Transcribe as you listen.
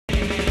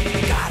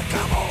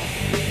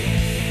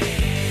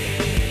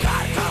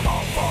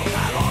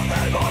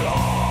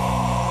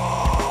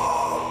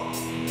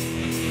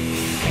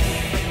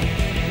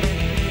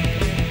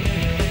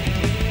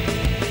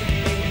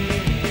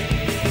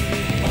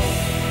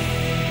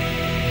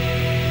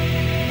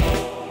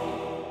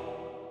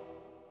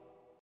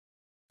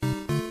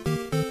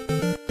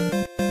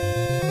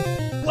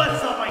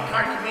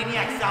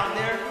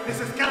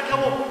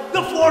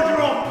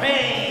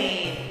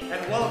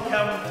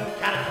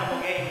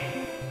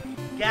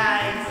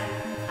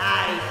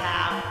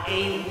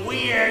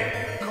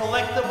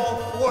collectible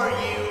for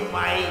you,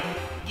 my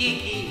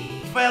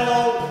geeky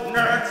fellow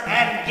nerds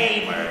and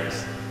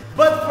gamers.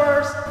 But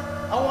first,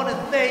 I want to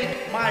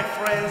thank my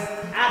friends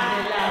at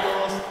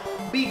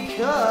Nelados,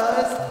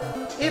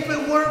 because if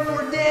it weren't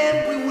for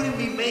them, we wouldn't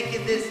be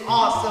making this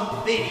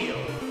awesome video.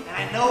 And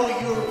I know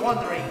you're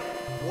wondering,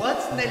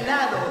 what's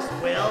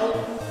Nelados?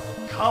 Well,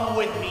 come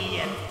with me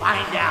and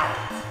find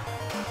out.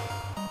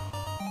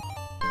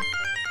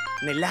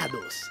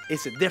 Nelados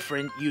is a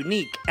different,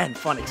 unique, and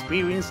fun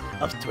experience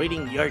of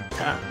treating your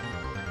tongue.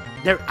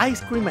 Their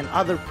ice cream and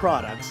other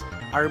products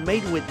are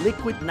made with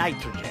liquid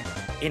nitrogen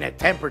in a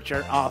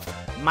temperature of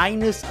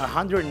minus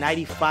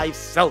 195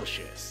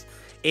 Celsius,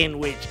 in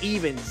which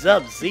even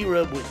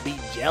Sub-Zero would be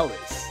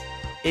jealous.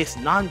 It's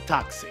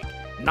non-toxic,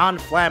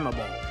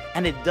 non-flammable,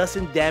 and it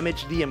doesn't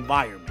damage the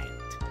environment.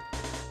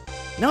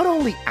 Not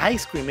only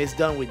ice cream is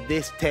done with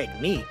this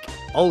technique,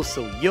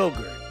 also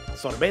yogurt,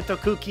 sorbeto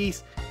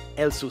cookies,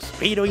 el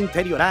suspiro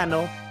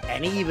interiorano,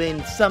 and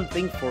even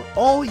something for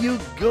all you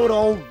good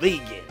old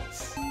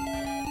vegans.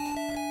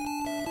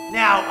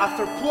 Now,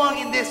 after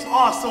plugging this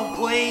awesome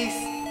place,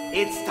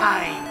 it's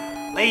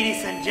time.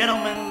 Ladies and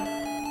gentlemen,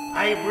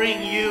 I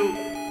bring you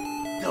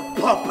the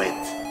Puppet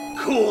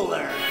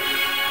Cooler.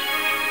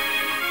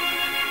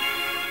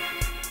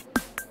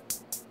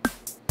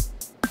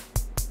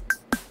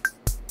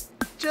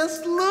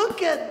 Just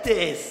look at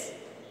this.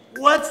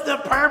 What's the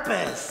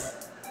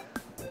purpose?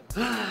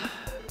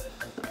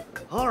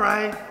 All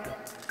right.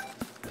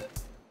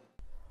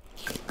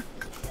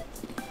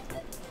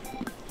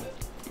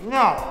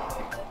 Now,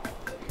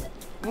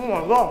 oh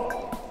my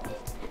God,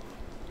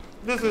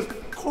 this is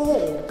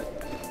cold.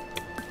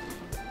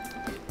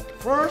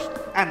 First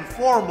and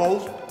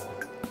foremost,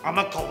 I'm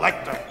a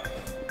collector.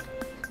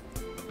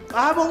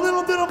 I have a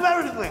little bit of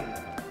everything,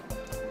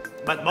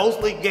 but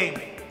mostly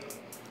gaming.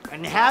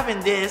 And having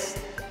this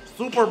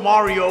Super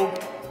Mario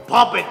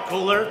Puppet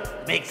Cooler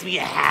makes me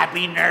a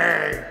happy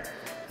nerd.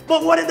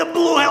 But what in the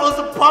blue hell is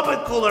a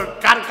Puppet Cooler,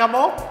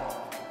 Karcamo?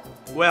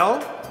 Well,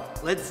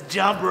 let's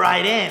jump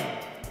right in.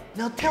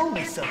 Now tell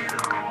me something.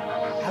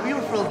 Have you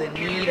ever felt the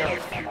need of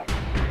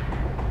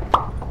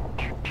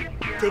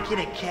taking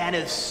a can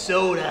of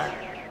soda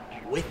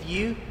with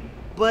you,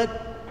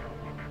 but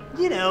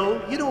you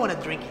know, you don't want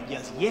to drink it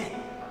just yet.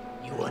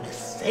 You want to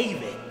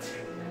save it.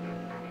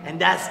 And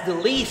that's the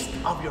least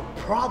of your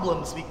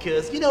problems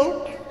because, you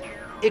know,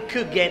 it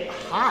could get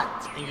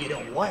hot and you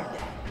don't want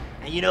that.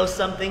 And you know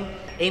something?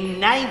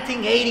 In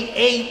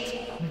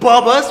 1988,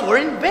 Bubbas were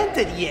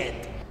invented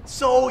yet.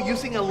 So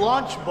using a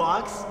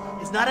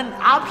lunchbox is not an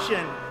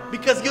option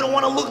because you don't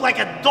want to look like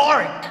a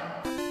dork.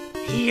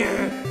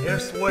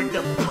 Here's where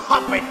the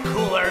Puppet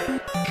Cooler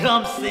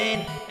comes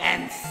in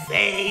and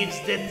saves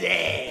the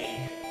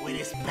day. With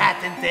its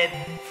patented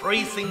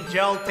freezing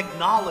gel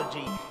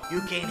technology,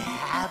 you can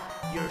have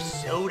your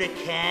soda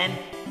can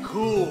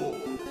cool,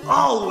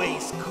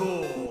 always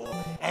cool,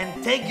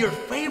 and take your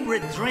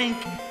favorite drink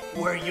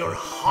where your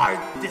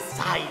heart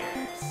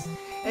desires.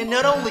 And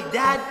not only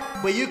that,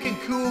 but you can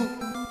cool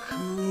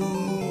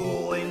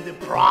in the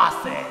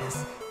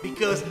process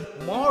because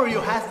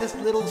Mario has these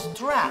little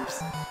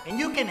straps and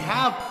you can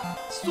have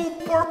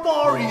Super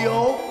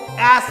Mario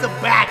as a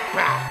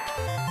backpack.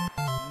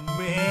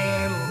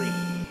 Manly.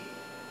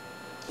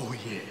 Oh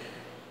yeah.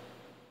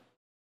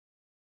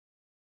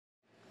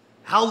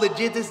 How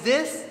legit is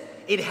this?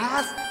 It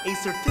has a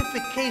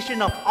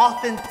certification of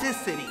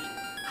authenticity.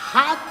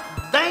 Hot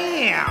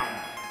damn!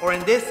 Or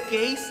in this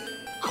case,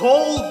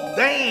 cold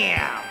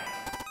damn!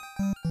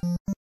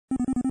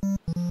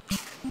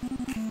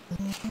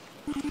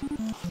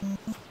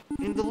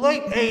 In the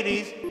late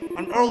 80s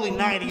and early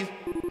 90s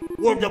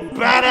were the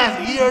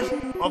badass years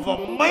of a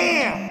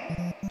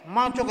man!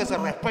 Macho que se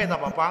respeta,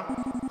 papá.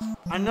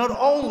 And not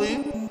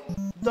only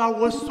that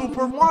was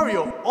Super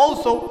Mario,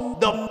 also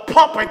the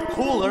Puppet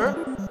Cooler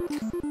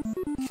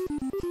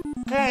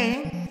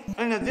came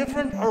in a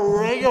different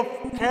array of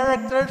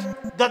characters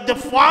that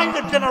defined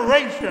the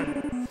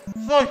generation,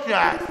 such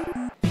as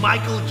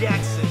Michael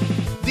Jackson,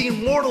 the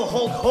immortal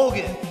Hulk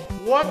Hogan.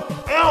 What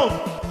else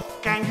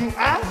can you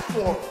ask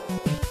for?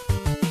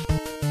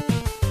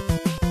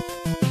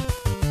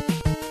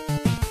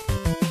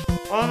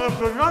 And if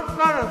you're not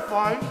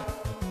satisfied,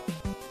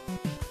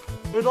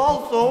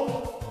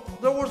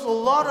 there was a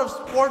lot of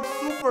sports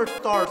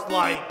superstars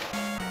like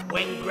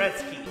Wayne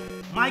Gretzky,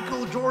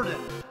 Michael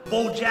Jordan,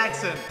 Bo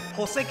Jackson,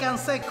 Jose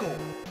Canseco,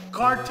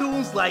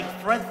 cartoons like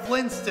Fred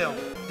Flintstone,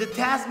 the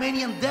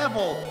Tasmanian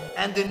Devil,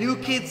 and the New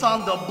Kids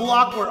on the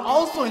Block were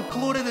also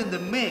included in the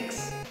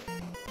mix.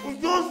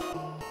 It just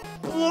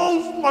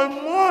blows my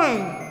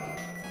mind.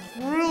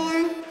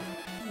 Really?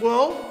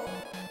 Well,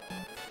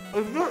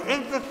 if you're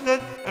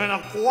interested in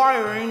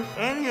acquiring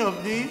any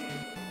of these,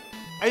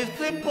 a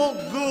simple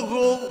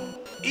Google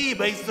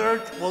eBay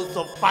search will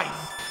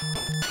suffice.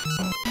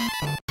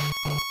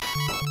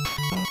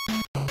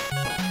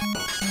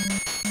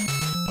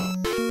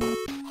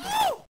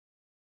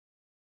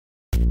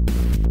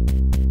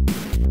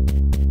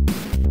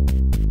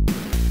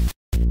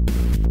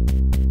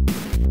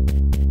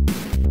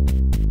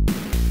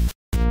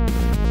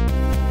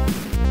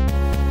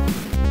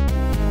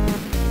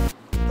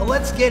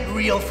 get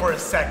real for a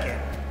second.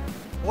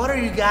 What are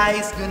you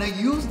guys gonna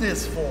use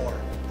this for?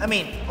 I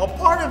mean, a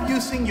part of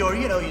using your,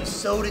 your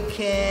soda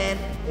can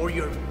or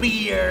your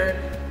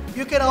beer,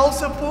 you can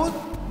also put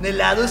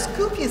Nelados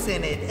cookies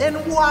in it, and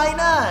why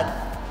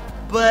not?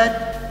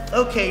 But,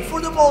 okay, for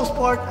the most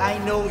part, I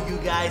know you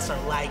guys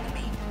are like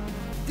me.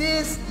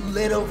 These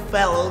little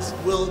fellows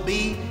will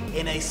be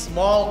in a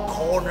small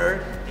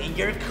corner in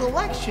your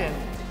collection.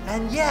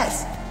 And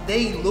yes,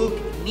 they look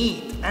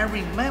neat. And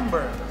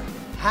remember,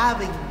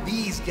 having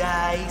these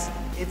guys,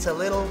 it's a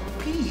little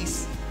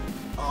piece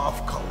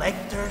of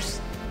collector's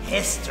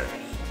history.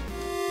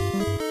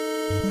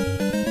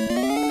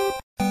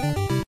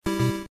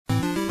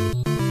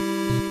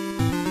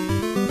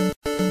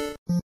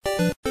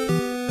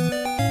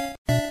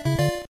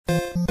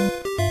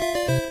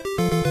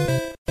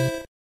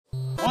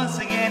 Once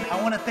again,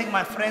 I want to thank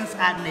my friends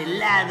at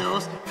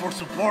Nelados for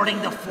supporting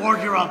the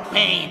Forger of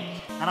Pain.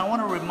 And I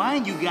want to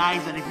remind you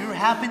guys that if you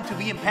happen to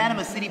be in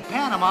Panama City,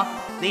 Panama,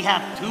 they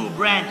have 2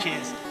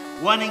 branches.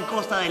 One in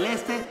Costa del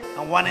Este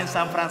and one in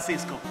San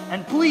Francisco.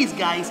 And please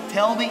guys,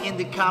 tell me in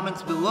the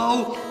comments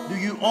below, do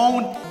you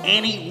own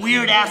any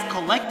weird ass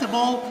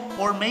collectible?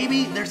 Or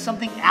maybe there's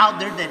something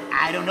out there that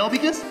I don't know,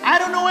 because I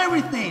don't know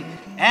everything.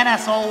 And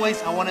as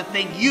always, I want to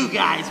thank you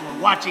guys for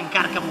watching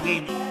Karcamo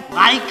Gaming.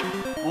 Like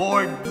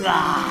or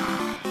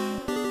die.